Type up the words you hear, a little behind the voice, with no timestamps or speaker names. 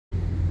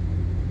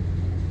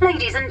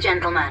Ladies and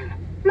gentlemen,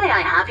 may I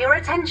have your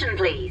attention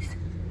please?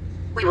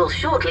 We will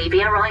shortly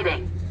be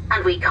arriving,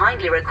 and we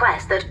kindly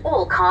request that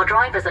all car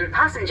drivers and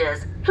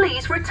passengers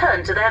please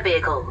return to their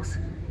vehicles.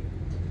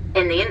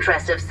 In the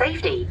interest of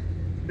safety,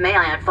 may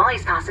I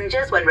advise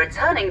passengers when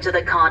returning to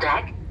the car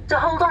deck to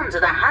hold on to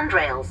the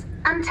handrails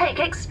and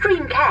take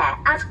extreme care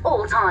at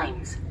all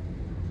times.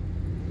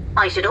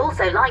 I should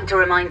also like to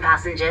remind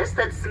passengers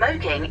that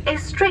smoking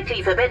is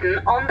strictly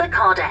forbidden on the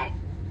car deck.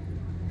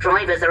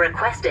 Drivers are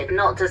requested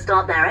not to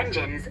start their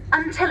engines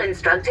until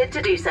instructed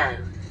to do so.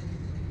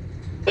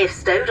 If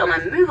stowed on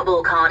a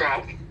movable car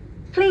deck,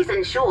 please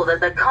ensure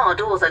that the car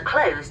doors are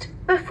closed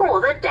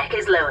before the deck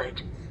is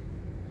lowered.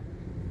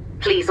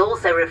 Please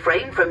also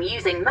refrain from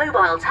using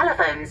mobile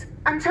telephones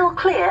until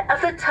clear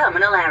of the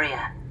terminal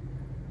area.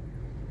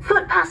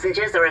 Foot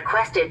passengers are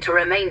requested to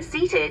remain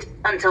seated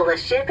until the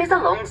ship is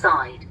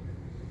alongside.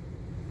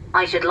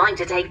 I should like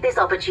to take this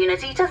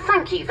opportunity to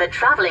thank you for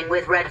travelling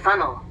with Red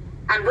Funnel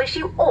and wish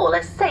you all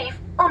a safe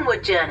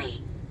onward journey.